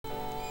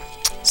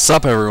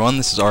Sup everyone,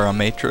 this is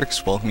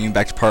ArgonMatrix, welcoming you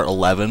back to part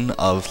 11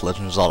 of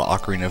Legend of Zelda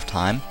Ocarina of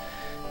Time.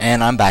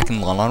 And I'm back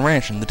in Lon Lon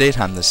Ranch in the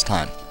daytime this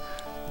time,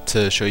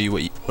 to show you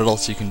what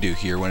else you can do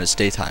here when it's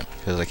daytime,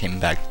 because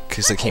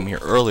I came here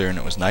earlier and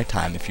it was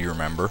nighttime, if you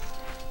remember.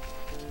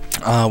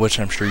 Which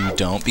I'm sure you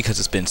don't, because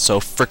it's been so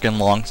frickin'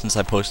 long since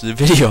I posted a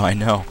video, I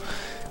know.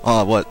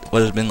 What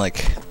has it been,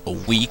 like a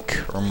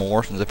week or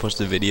more since I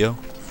posted a video?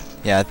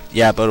 Yeah,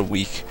 about a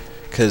week,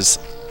 because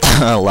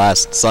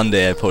last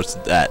Sunday I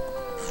posted that,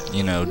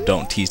 you know,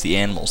 don't tease the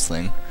animals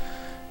thing,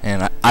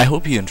 and I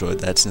hope you enjoyed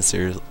that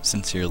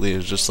sincerely. It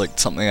was just like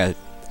something I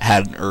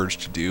had an urge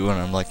to do,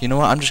 and I'm like, you know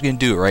what, I'm just gonna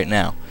do it right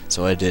now.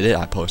 So I did it,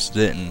 I posted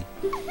it, and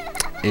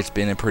it's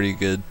been a pretty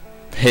good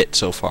hit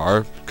so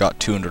far. Got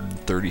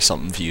 230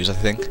 something views, I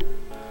think.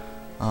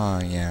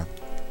 Yeah.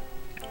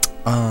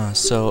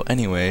 So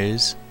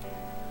anyways,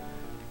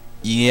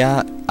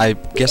 yeah, I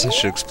guess I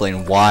should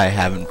explain why I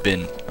haven't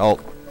been. Oh,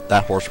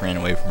 that horse ran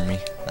away from me.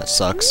 That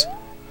sucks.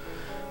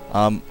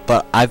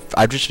 But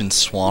I've just been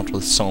swamped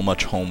with so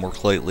much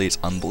homework lately. It's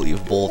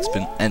unbelievable. It's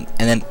been and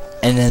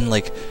then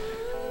like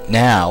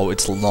now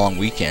it's a long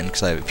weekend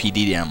because I have a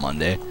PD day on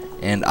Monday,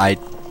 and I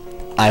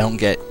don't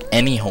get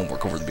any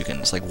homework over the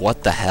weekend. It's like,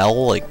 what the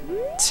hell? Like,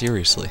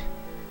 seriously.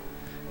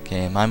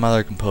 Okay, my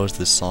mother composed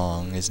this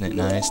song. Isn't it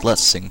nice?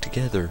 Let's sing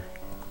together.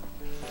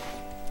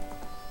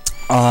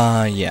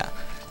 Yeah.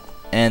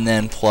 And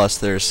then plus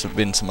there's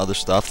been some other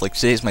stuff. Like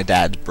today's my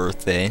dad's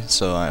birthday,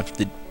 so I have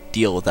to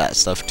deal with that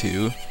stuff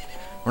too.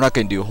 We're not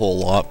gonna do a whole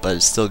lot, but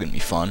it's still gonna be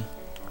fun.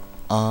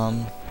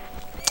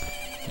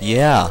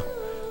 Yeah.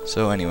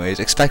 So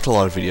anyways, expect a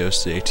lot of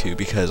videos today too,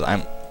 because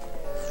I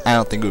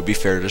don't think it would be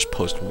fair to just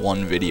post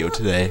one video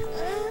today.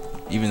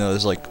 Even though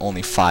there's like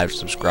only 5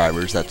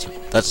 subscribers, that's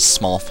a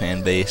small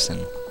fan base,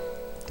 and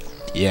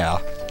yeah.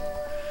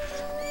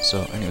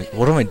 So anyway,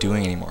 what am I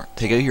doing anymore?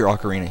 Take out your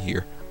ocarina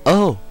here.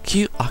 Oh,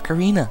 cute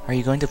ocarina. Are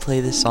you going to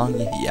play this song?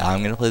 Yeah,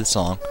 I'm gonna play the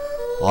song,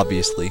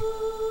 obviously.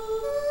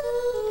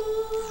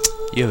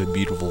 You have a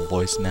beautiful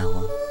voice,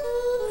 Malon.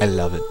 I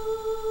love it.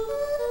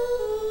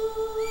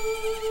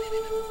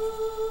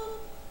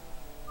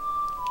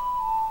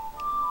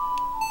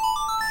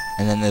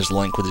 And then there's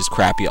Link with his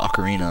crappy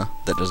ocarina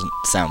that doesn't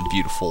sound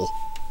beautiful.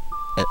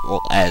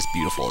 Well, as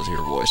beautiful as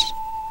your voice.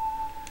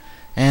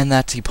 And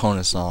that's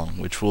Epona's song,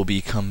 which will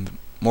become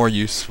more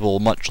useful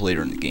much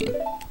later in the game.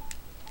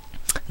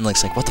 And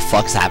Link's like, what the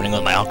fuck's happening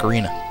with my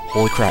ocarina?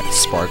 Holy crap, it's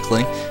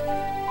sparkling.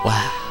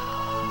 Wow.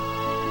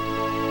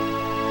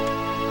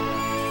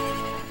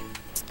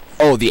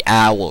 Oh, the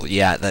owl.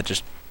 Yeah, that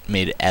just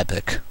made it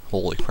epic.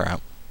 Holy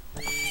crap.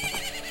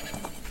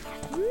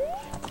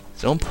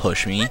 Don't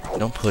push me.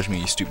 Don't push me,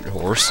 you stupid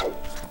horse.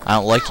 I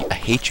don't like you. I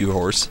hate you,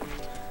 horse.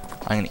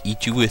 I'm gonna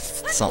eat you with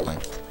something.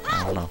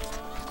 I don't know.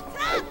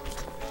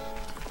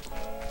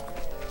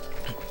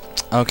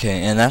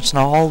 Okay, and that's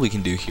not all we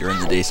can do here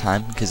in the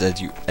daytime, because as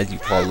you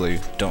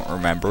probably don't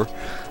remember,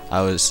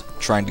 I was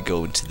trying to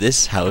go into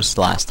this house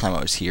last time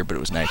I was here, but it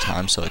was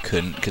nighttime, so I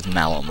couldn't because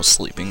Malon was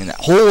sleeping in that.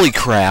 Holy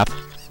crap!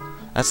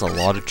 That's a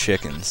lot of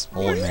chickens.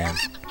 Holy man.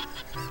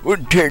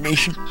 What,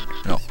 tarnation?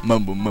 No,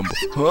 mumble.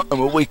 Huh? I'm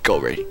awake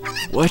already.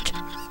 What?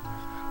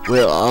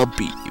 Well, I'll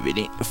be if it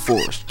ain't the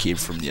forest kid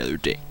from the other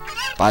day.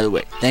 By the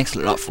way, thanks a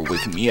lot for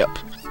waking me up.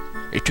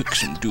 It took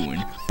some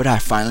doing, but I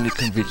finally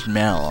convinced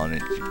Malon to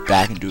get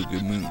back into a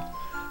good mood.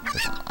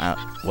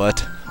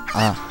 What?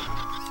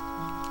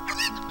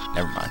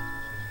 Never mind.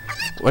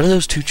 What are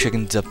those 2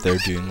 chickens up there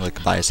doing,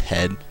 like, by his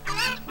head?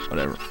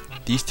 Whatever.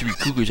 These 3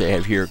 cuckoos I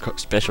have here are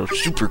special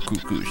super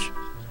cuckoos.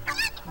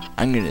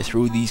 I'm gonna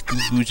throw these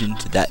cuckoos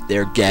into that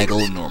there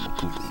gaggle of normal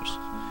cuckoos.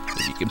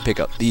 If you can pick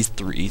up these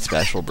 3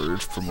 special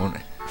birds from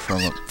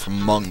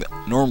among the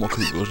normal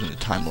cuckoos in the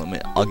time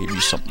limit, I'll give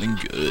you something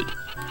good.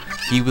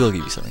 He will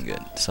give you something good.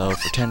 So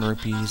for 10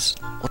 rupees,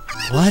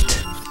 what?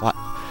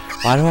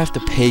 Why do I have to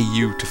pay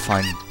you to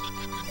find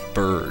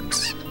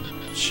birds?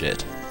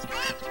 Shit.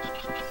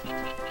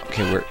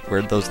 Okay,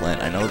 where'd those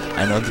land? I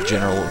know the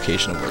general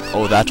location of where.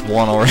 Oh, that's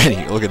one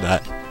already. Look at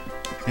that.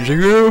 He's like,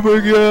 oh my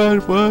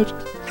god,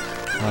 what?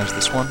 Oh, is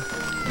this one?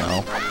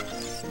 No.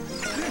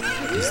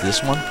 Is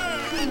this one?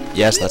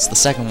 Yes, that's the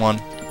second one.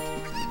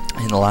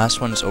 And the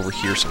last one is over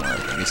here somewhere, I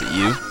think. Is it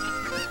you?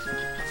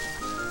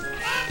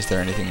 Is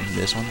there anything in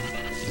this one?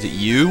 Is it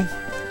you?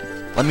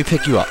 Let me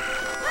pick you up.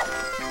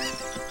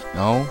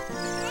 No?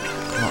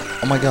 Come on.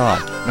 Oh my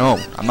god. No,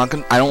 I'm not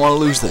gonna. I don't want to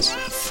lose this.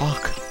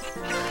 Fuck.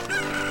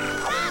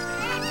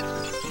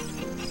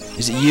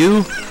 Is it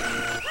you?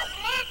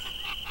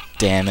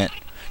 Damn it.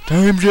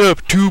 Time's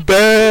up. Too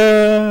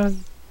bad.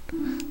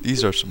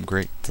 These are some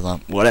great,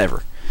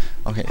 whatever.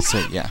 Okay,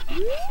 so yeah.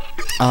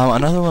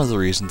 Another one of the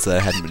reasons that I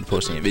hadn't been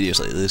posting any videos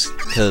lately is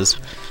because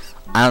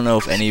I don't know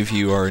if any of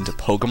you are into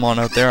Pokemon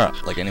out there.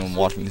 Like anyone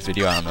watching this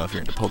video, I don't know if you're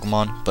into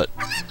Pokemon, but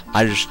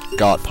I just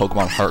got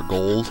Pokemon Heart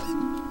Gold,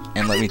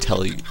 and let me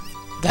tell you,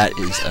 that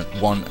is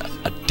one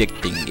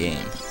addicting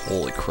game.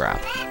 Holy crap.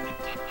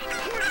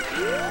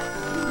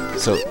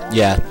 So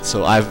yeah,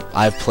 so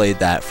I've played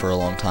that for a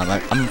long time.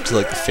 I'm up to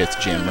like the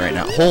 5th gym right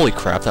now. Holy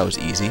crap, that was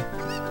easy.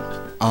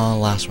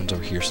 Last one's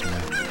over here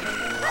somewhere.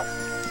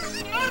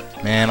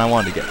 Man, I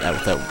wanted to get that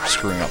without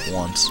screwing up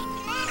once.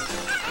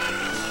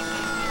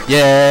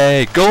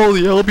 Yay!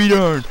 Goldie, I'll be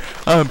darned.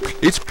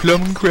 It's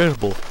plum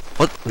incredible.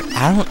 What?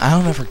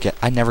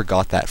 I never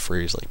got that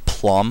phrase. Like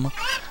plum.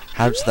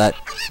 How does that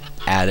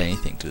add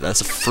anything to it?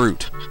 That's a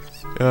fruit.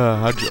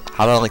 How do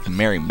I like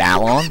Mary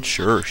Malon?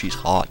 Sure, she's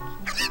hot.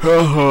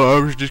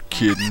 I was just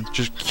kidding.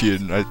 Just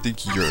kidding. I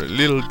think you're a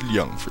little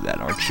young for that,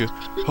 aren't you?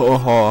 Ha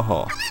ha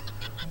ha.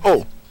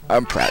 Oh,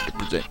 I'm proud to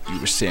present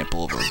you a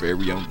sample of our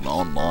very own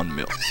Lon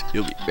milk.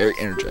 You'll be very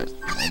energized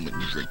the moment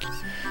you drink it.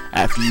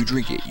 After you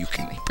drink it, you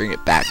can bring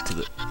it back to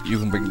the. You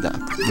can bring that.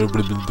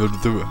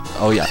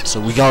 Oh yeah.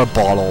 So we got a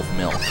bottle of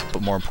milk,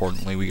 but more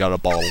importantly, we got a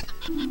bottle.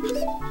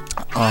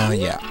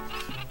 Yeah.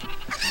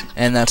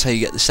 And that's how you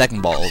get the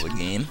second bottle of the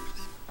game.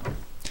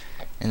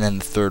 And then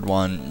the third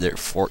one,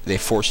 they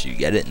force you to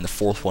get it, and the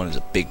fourth one is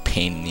a big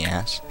pain in the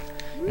ass.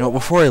 You know,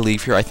 before I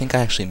leave here, I think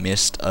I actually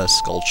missed a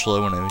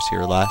Skulltula when I was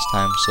here last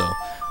time, so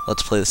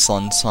let's play the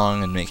Sun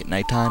Song and make it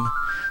nighttime,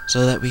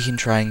 so that we can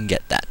try and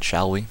get that,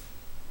 shall we?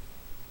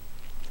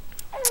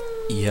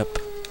 Yep.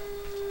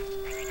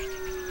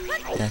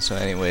 Yeah, so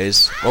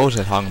anyways, what was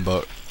I talking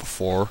about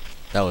before?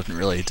 That wasn't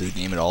related to the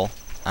game at all.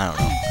 I don't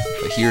know.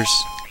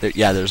 But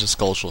there's a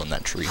Skulltula in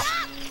that tree.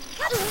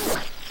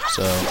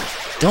 So,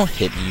 don't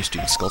hit me, you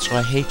stupid Skulltula,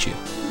 I hate you.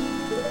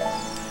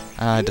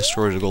 I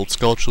destroyed a gold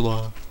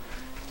Skulltula.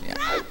 Yeah,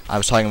 I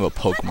was talking about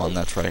Pokemon,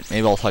 that's right.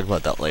 Maybe I'll talk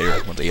about that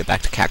later when I get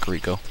back to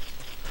Kakariko.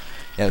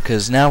 Yeah,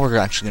 because now we're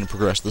actually going to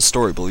progress the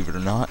story, believe it or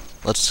not.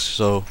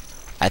 So,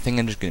 I think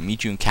I'm just going to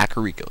meet you in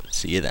Kakariko.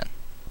 See you then.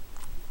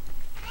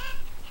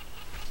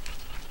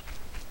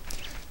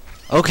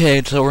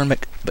 Okay, so we're in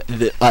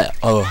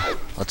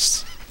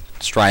let's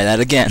try that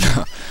again.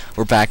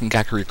 We're back in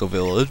Kakariko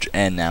Village,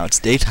 and now it's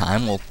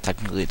daytime. Well,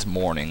 technically it's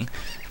morning,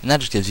 and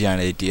that just gives you an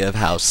idea of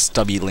how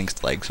stubby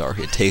Link's legs are.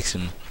 It takes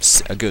him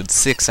a good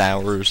 6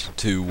 hours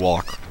to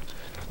walk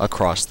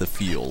across the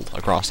field,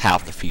 across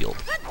half the field.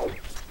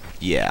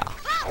 Yeah.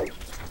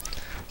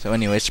 So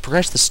anyways, to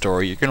progress the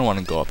story, you're going to want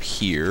to go up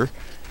here,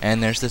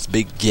 and there's this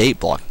big gate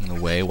blocking the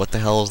way. What the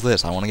hell is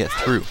this? I want to get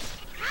through.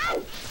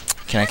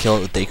 Can I kill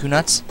it with Deku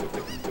Nuts?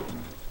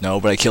 No,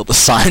 but I killed the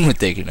sign with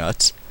Deku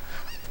Nuts.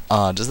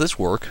 Does this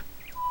work?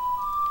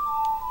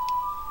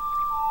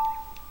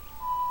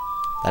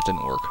 That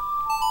didn't work.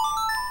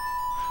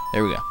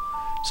 There we go.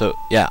 So,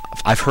 yeah,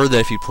 I've heard that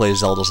if you play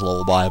Zelda's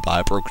Lullaby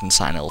by a broken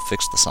sign, it'll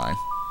fix the sign.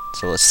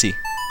 So let's see.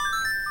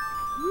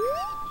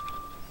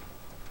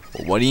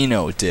 Well, what do you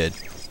know, it did.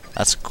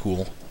 That's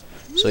cool.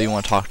 So you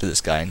want to talk to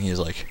this guy, and he's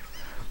like,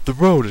 "The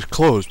road is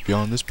closed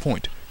beyond this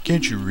point.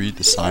 Can't you read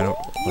the sign?" Or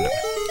whatever.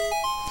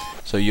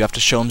 So you have to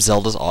show him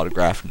Zelda's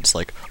autograph, and it's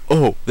like,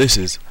 "Oh, this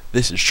is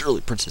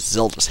surely Princess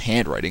Zelda's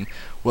handwriting.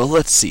 Well,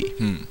 let's see.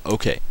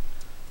 Okay.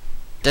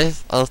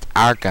 This is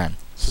Argon.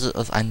 He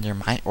is under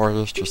my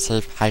orders to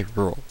save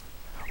Hyrule."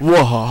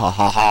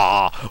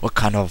 Whoa-ha-ha-ha-ha! What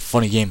kind of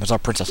funny game has our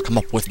princess come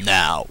up with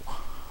now?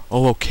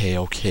 Oh, okay,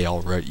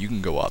 alright. You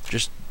can go up.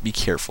 Just be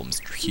careful,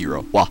 Mr.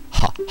 Hero.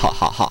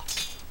 Wah-ha-ha-ha-ha.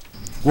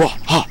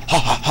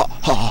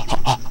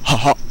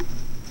 Wah-ha-ha-ha-ha-ha-ha-ha.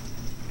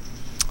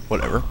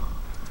 Whatever.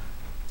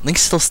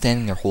 Link's still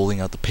standing there holding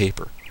out the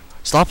paper.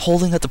 Stop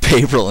holding out the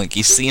paper, Link.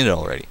 He's seen it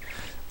already.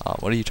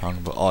 What are you talking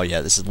about? Oh,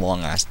 yeah, this is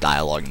long-ass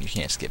dialogue, and you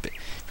can't skip it.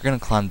 If you're going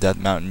to climb Death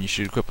Mountain, you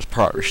should equip a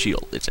Pyro's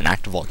Shield. It's an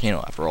active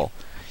volcano, after all.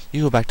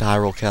 You go back to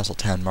Hyrule Castle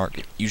Town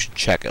Market. You should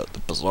check out the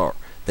bazaar.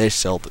 They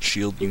sell the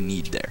shield you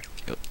need there.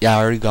 Yeah,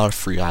 I already got a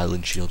free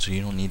island shield, so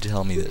you don't need to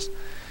tell me this.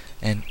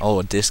 And, oh,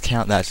 a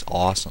discount? That's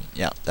awesome.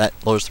 Yeah, that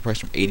lowers the price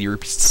from 80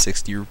 rupees to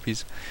 60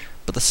 rupees.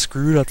 But the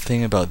screwed up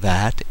thing about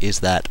that is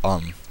that,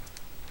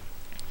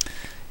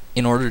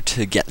 in order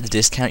to get the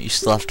discount, you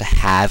still have to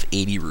have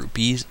 80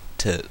 rupees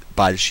to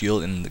buy the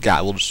shield, and the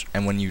guy will just,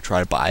 and when you try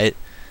to buy it,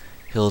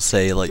 he'll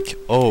say, like,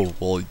 "Oh,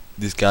 well,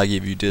 this guy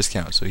gave you a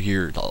discount, so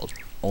here, I'll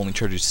only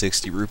charge you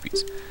 60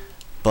 rupees.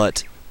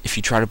 But if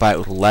you try to buy it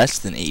with less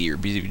than 80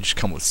 rupees, if you just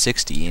come with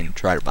 60 and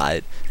try to buy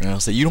it, and he'll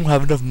say, "You don't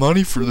have enough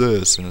money for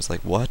this," and it's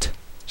like, what?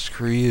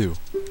 Screw you.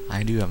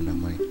 I do have enough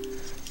money.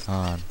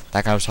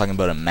 That guy was talking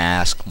about a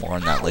mask, more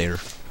on that later.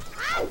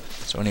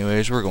 So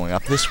anyways, we're going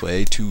up this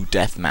way to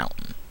Death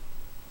Mountain.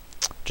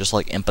 Just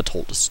like Impa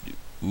told us to do.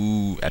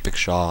 Ooh, epic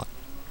shot.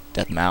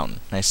 Death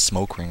Mountain. Nice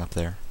smoke ring up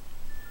there.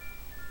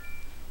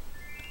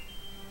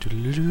 That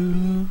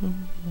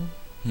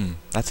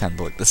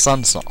sounded like the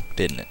Sun Song,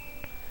 didn't it?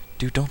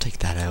 Dude, don't take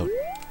that out.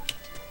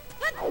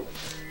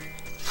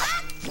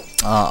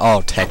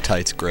 Oh,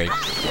 Tektite's great.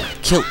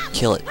 Kill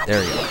it.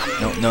 There you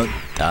go. No,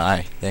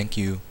 die. Thank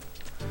you.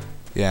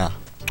 Yeah.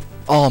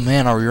 Oh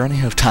man, are we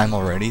running out of time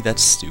already?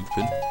 That's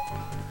stupid.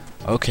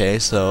 Okay,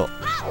 so...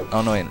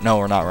 Oh no, wait, no,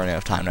 we're not running out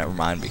of time, never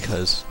mind,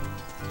 because...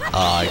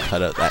 I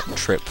cut out that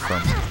trip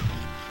from...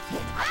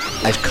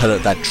 I cut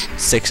out that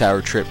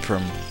 6-hour trip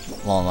from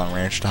Long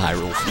Ranch to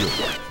Hyrule Field.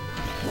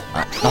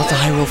 Not to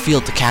Hyrule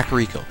Field, to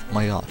Kakariko. Oh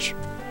my gosh.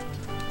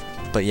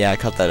 But yeah, I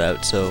cut that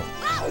out, so...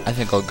 I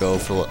think I'll go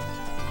for...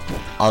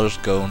 I'll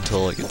just go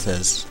until, like, it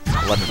says...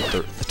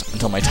 11:30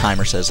 until my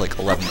timer says like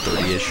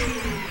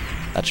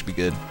 11:30ish. That should be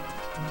good.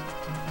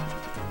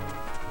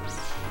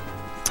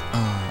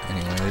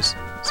 Anyways,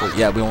 so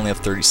yeah, we only have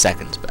 30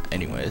 seconds, but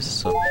anyways,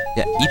 so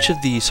yeah, each of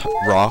these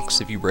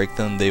rocks, if you break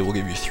them, they will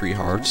give you 3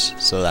 hearts,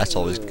 so that's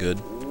always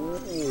good.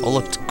 Oh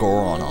look, it's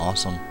Goron,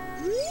 awesome.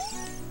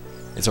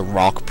 It's a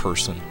rock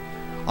person.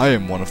 I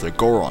am one of the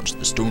Gorons,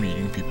 the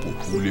stone-eating people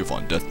who live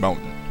on Death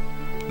Mountain.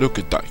 Look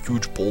at that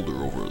huge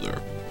boulder over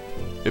there.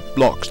 It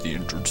blocks the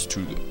entrance to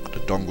the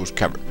Dongo's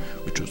Cavern,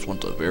 which was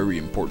once a very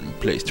important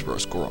place for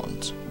us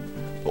Gorons.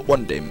 But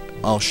one day,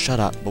 oh shut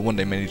up, but one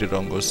day many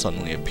Dodongos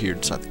suddenly appeared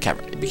inside the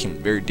cavern. It became a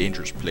very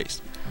dangerous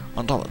place.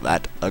 On top of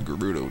that, a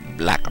Gerudo in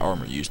black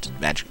armor used his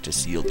magic to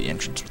seal the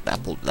entrance with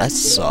that boulder. That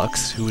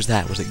sucks. Who was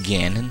that? Was it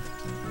Ganon?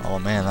 Oh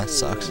man, that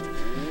sucks.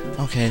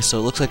 Okay, so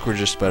it looks like we're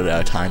just about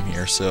out of time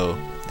here, so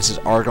this is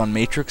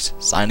ArgonMatrix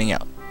signing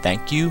out.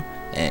 Thank you,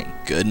 and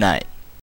good night.